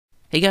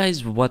Hey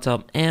guys, what's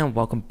up and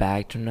welcome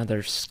back to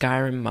another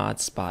Skyrim mod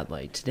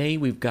spotlight. Today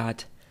we've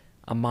got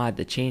a mod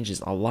that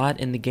changes a lot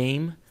in the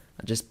game,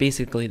 just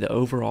basically the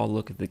overall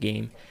look of the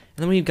game. And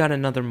then we've got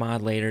another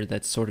mod later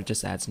that sort of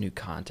just adds new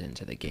content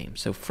to the game.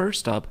 So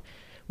first up,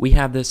 we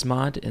have this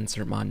mod,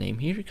 insert mod name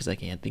here because I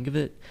can't think of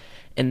it.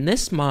 And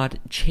this mod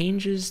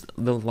changes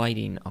the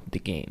lighting of the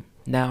game.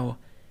 Now,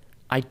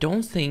 I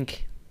don't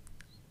think,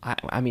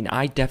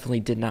 I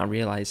definitely did not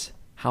realize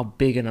how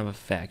big of an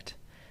effect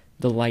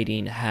the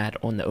lighting had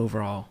on the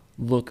overall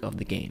look of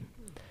the game.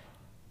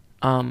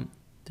 Did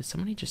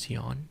somebody just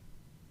yawn?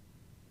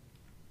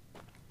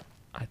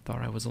 I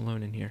thought I was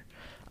alone in here.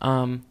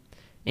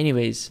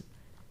 Anyways,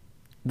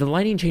 the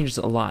lighting changes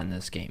a lot in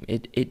this game.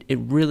 It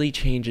really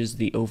changes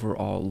the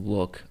overall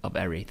look of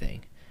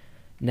everything.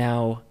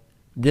 Now,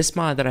 this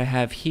mod that I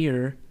have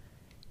here,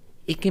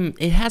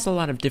 it has a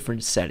lot of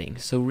different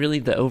settings. So really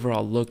the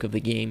overall look of the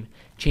game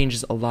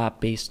changes a lot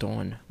based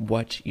on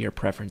what your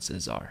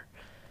preferences are.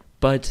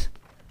 But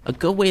a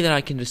good way that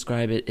I can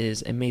describe it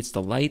is it makes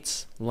the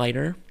lights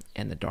lighter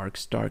and the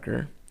darks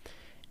darker,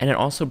 and it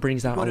also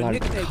brings out a lot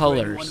of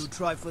colors. Who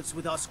trifles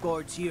with us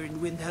guards here in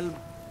Windhelm?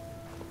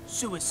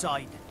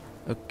 Suicide.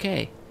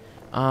 Okay,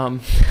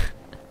 that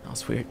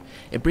was weird.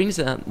 It brings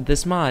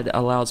this mod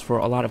allows for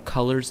a lot of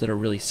colors that are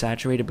really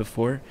saturated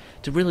before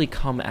to really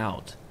come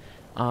out.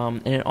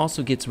 And it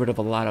also gets rid of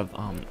a lot of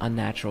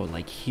unnatural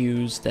like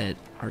hues that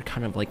are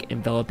kind of like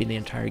enveloping the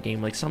entire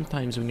game. Like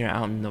sometimes when you're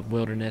out in the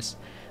wilderness,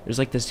 there's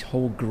like this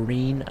whole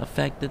green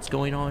effect that's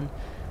going on.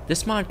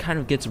 This mod kind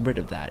of gets rid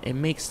of that. It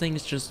makes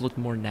things just look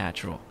more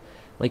natural.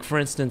 Like for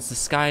instance, the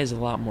sky is a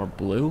lot more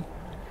blue,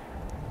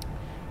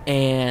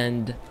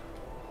 and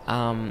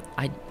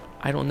I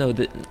don't know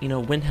that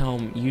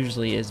Windhelm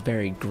usually is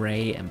very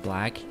gray and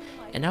black,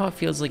 and now it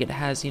feels like it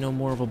has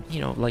more of a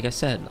like I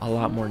said, a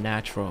lot more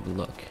natural of a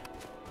look.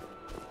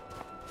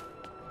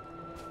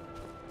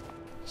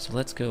 So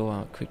let's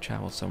go quick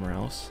travel somewhere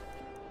else.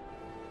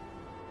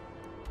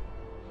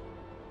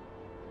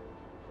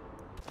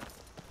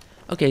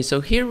 Okay,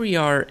 so here we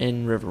are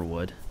in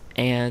Riverwood,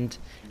 and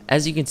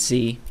as you can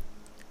see,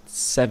 it's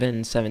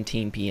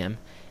 7:17 p.m.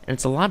 and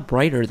it's a lot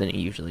brighter than it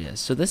usually is.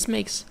 So this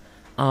makes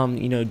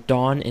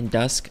dawn and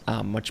dusk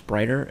much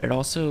brighter. It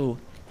also,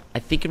 I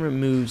think, it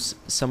removes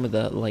some of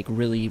the like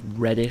really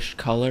reddish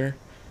color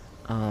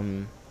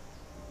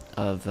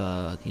of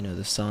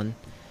the sun.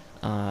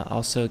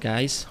 Also,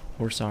 guys,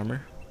 horse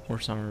armor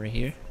right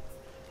here.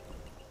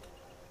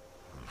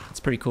 It's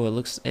pretty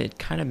cool. It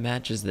kind of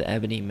matches the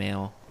ebony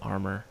mail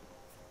armor.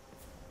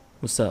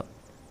 What's up?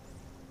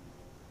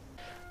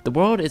 The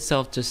world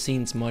itself just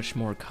seems much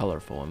more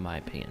colorful in my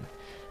opinion.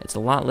 It's a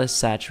lot less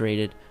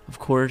saturated. Of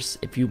course,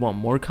 if you want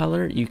more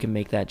color, you can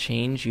make that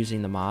change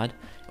using the mod,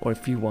 or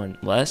if you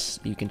want less,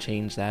 you can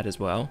change that as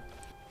well.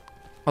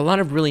 A lot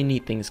of really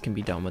neat things can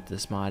be done with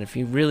this mod. If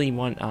you really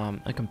want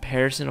a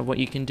comparison of what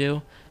you can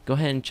do, go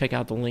ahead and check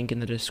out the link in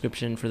the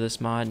description for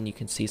this mod, and you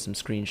can see some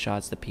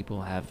screenshots that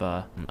people have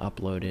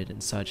uploaded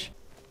and such.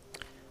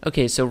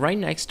 Okay, so right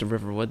next to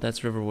Riverwood,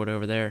 that's Riverwood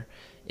over there,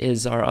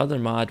 is our other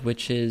mod,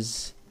 which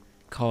is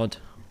called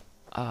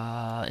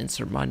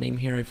insert mod name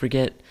here, I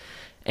forget,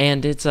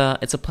 and it's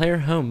a player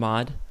home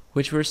mod,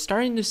 which we're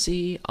starting to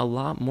see a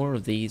lot more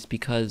of these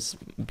because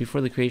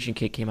before the creation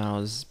kit came out,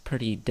 it was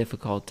pretty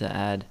difficult to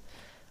add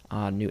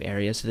new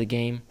areas to the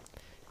game.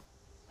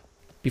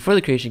 Before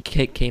the creation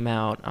kit came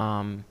out,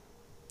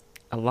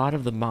 a lot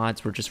of the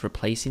mods were just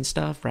replacing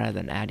stuff rather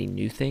than adding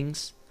new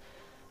things.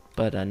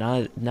 But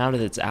now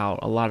that it's out,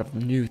 a lot of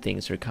new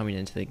things are coming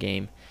into the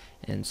game,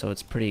 and so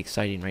it's pretty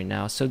exciting right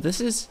now. So this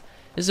is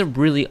a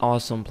really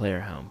awesome player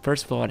home.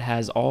 First of all, it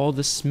has all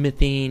the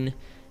smithing,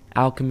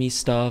 alchemy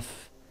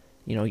stuff.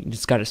 You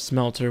just got a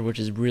smelter, which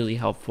is really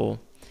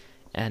helpful,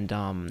 and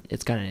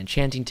it's got an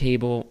enchanting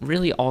table.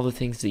 Really, all the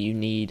things that you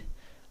need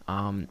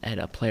at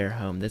a player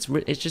home.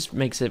 It just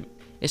makes it.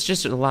 It's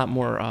just a lot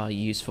more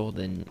useful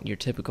than your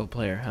typical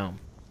player home.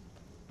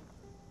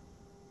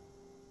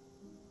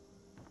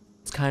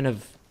 It's kind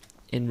of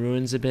in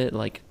ruins a bit,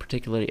 like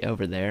particularly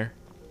over there.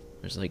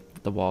 There's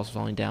like the walls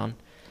falling down.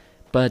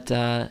 But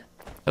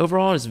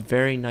overall, it's a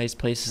very nice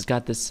place. It's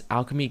got this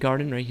alchemy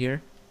garden right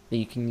here that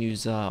you can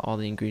use all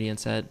the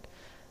ingredients at.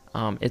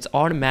 It's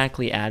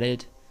automatically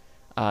added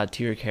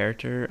to your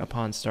character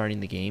upon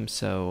starting the game,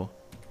 so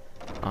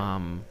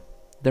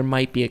there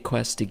might be a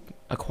quest to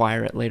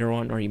acquire it later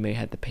on, or you may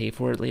have to pay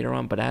for it later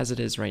on, but as it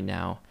is right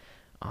now,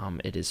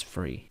 it is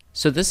free.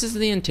 So this is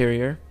the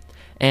interior.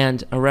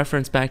 And a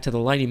reference back to the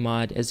lighting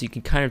mod, as you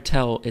can kind of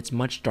tell, it's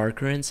much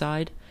darker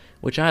inside,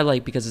 which I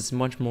like because it's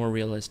much more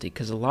realistic,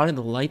 because a lot of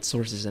the light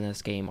sources in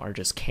this game are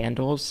just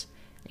candles,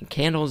 and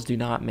candles do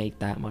not make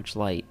that much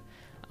light,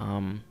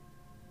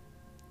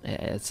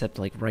 except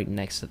like right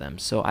next to them.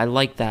 So I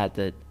like that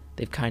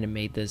they've kind of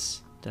made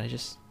this. Did I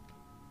just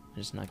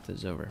knock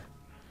those over?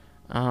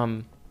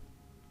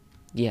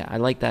 Yeah, I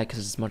like that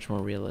because it's much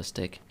more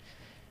realistic.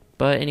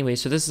 But anyway,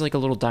 so this is like a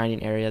little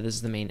dining area. This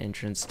is the main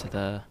entrance to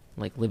the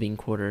like living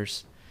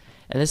quarters,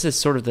 and this is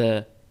sort of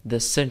the the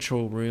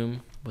central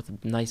room with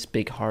a nice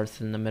big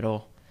hearth in the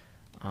middle.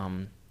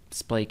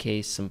 Display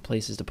case, some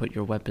places to put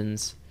your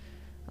weapons.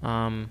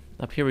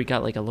 Up here we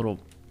got like a little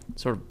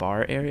sort of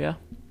bar area,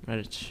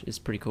 which is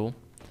pretty cool.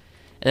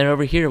 And then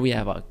over here we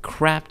have a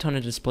crap ton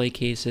of display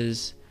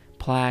cases,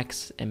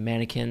 plaques, and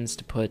mannequins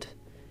to put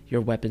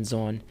your weapons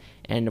on.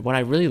 And what I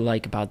really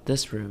like about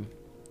this room,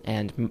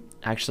 and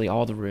actually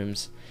all the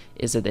rooms,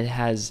 is that it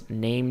has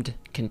named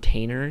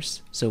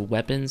containers. So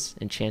weapons,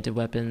 enchanted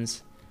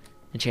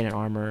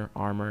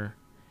armor,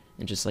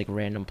 and just like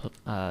random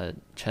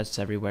chests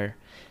everywhere.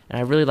 And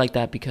I really like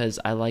that because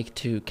I like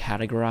to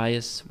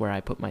categorize where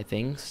I put my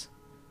things.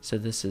 So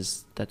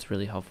that's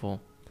really helpful.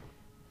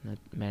 And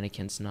the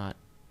mannequin's not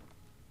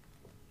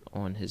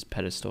on his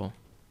pedestal.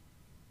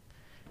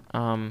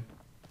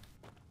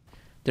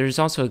 There's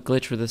also a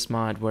glitch with this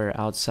mod where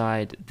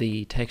outside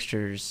the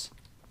textures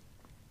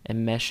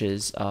and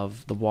meshes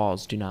of the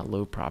walls do not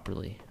load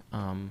properly.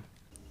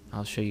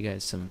 I'll show you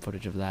guys some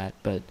footage of that,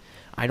 but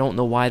I don't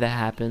know why that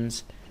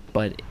happens,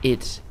 but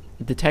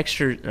the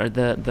texture or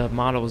the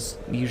models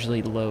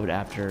usually load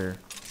after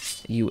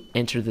you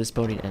enter this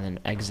building and then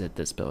exit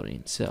this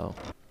building. So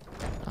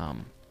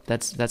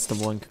that's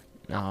the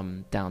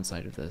one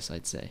downside of this,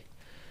 I'd say.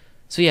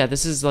 So yeah,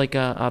 this is like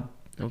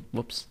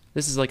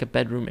this is like a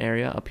bedroom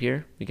area up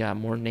here. We got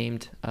more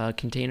named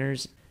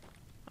containers.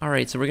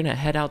 Alright, so we're gonna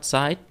head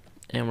outside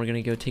and we're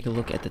gonna go take a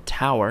look at the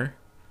tower,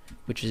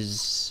 which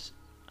is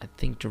I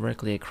think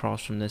directly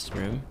across from this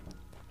room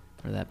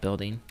or that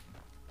building.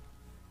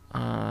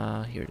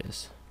 Here it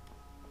is.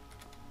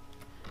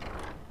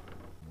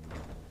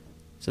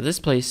 So this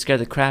place scared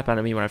the crap out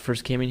of me when I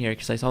first came in here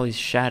because I saw these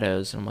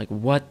shadows and I'm like,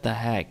 what the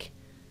heck?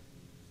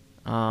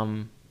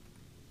 I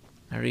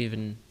don't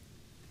even...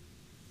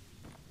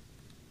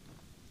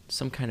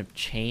 Some kind of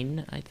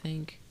chain, I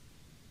think.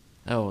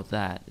 Oh,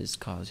 that is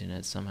causing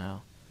it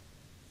somehow.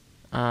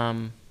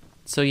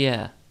 So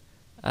yeah,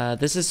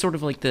 this is sort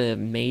of like the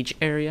mage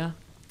area.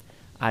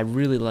 I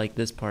really like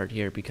this part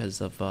here because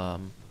of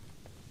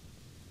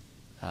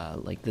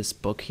like this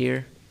book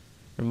here.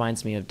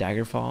 Reminds me of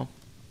Daggerfall.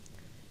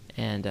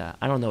 And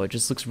I don't know, it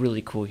just looks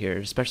really cool here,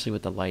 especially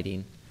with the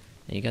lighting.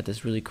 And you got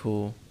this really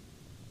cool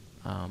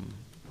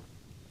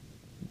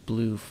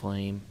blue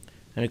flame.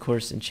 And of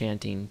course,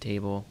 enchanting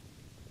table.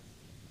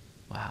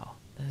 Wow,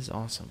 that is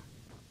awesome.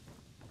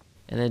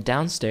 And then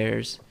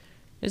downstairs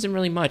isn't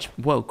really much.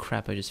 Whoa,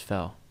 crap, I just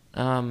fell.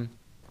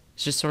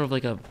 It's just sort of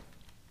like a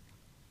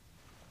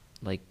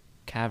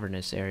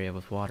cavernous area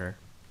with water.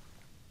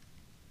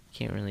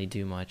 Can't really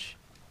do much.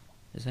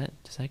 Does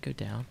that go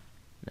down?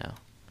 No.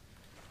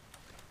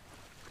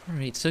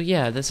 Alright, so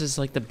yeah, this is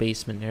like the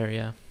basement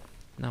area.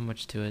 Not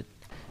much to it.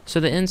 So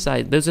the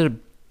inside, those are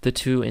the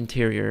two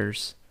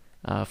interiors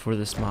for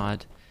this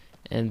mod.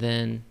 And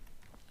then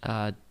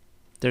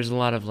there's a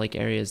lot of like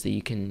areas that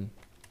you can,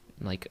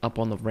 like up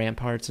on the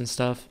ramparts and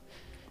stuff.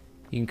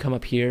 You can come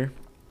up here.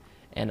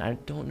 And I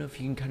don't know if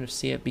you can kind of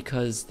see it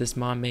because this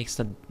mod makes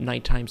the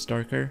night times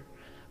darker.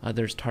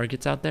 There's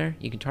targets out there.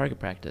 You can target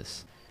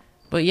practice.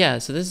 But yeah,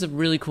 so this is a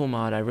really cool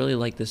mod. I really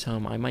like this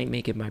home. I might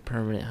make it my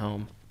permanent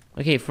home.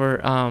 Okay, for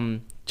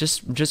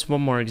just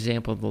one more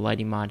example of the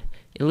lighting mod.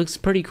 It looks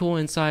pretty cool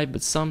inside,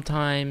 but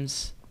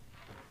sometimes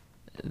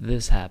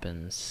this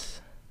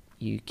happens.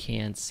 You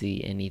can't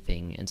see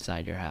anything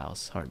inside your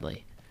house,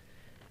 hardly.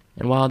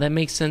 And while that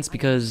makes sense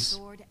because,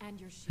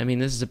 I mean,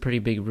 this is a pretty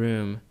big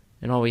room,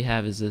 and all we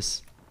have is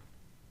this,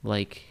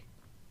 like,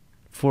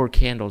 4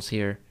 candles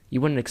here.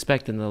 You wouldn't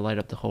expect them to light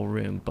up the whole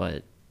room,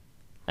 but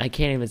I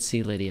can't even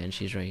see Lydia, and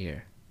she's right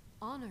here.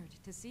 Honored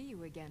to see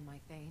you again, my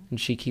Thane.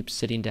 And she keeps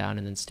sitting down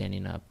and then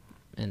standing up,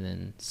 and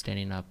then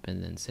standing up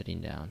and then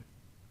sitting down.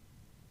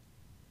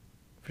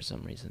 For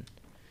some reason.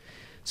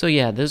 So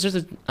yeah, those are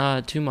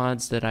the 2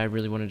 mods that I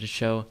really wanted to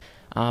show.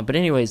 But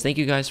anyways, thank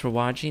you guys for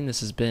watching. This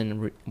has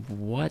been...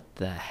 What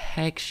the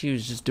heck? She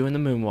was just doing the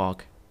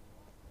moonwalk.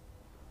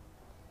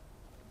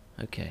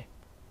 Okay.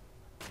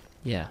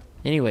 Yeah.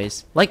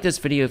 Anyways, like this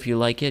video if you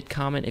like it,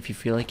 comment if you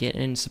feel like it,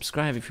 and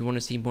subscribe if you want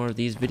to see more of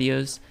these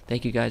videos.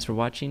 Thank you guys for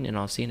watching, and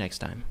I'll see you next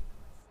time.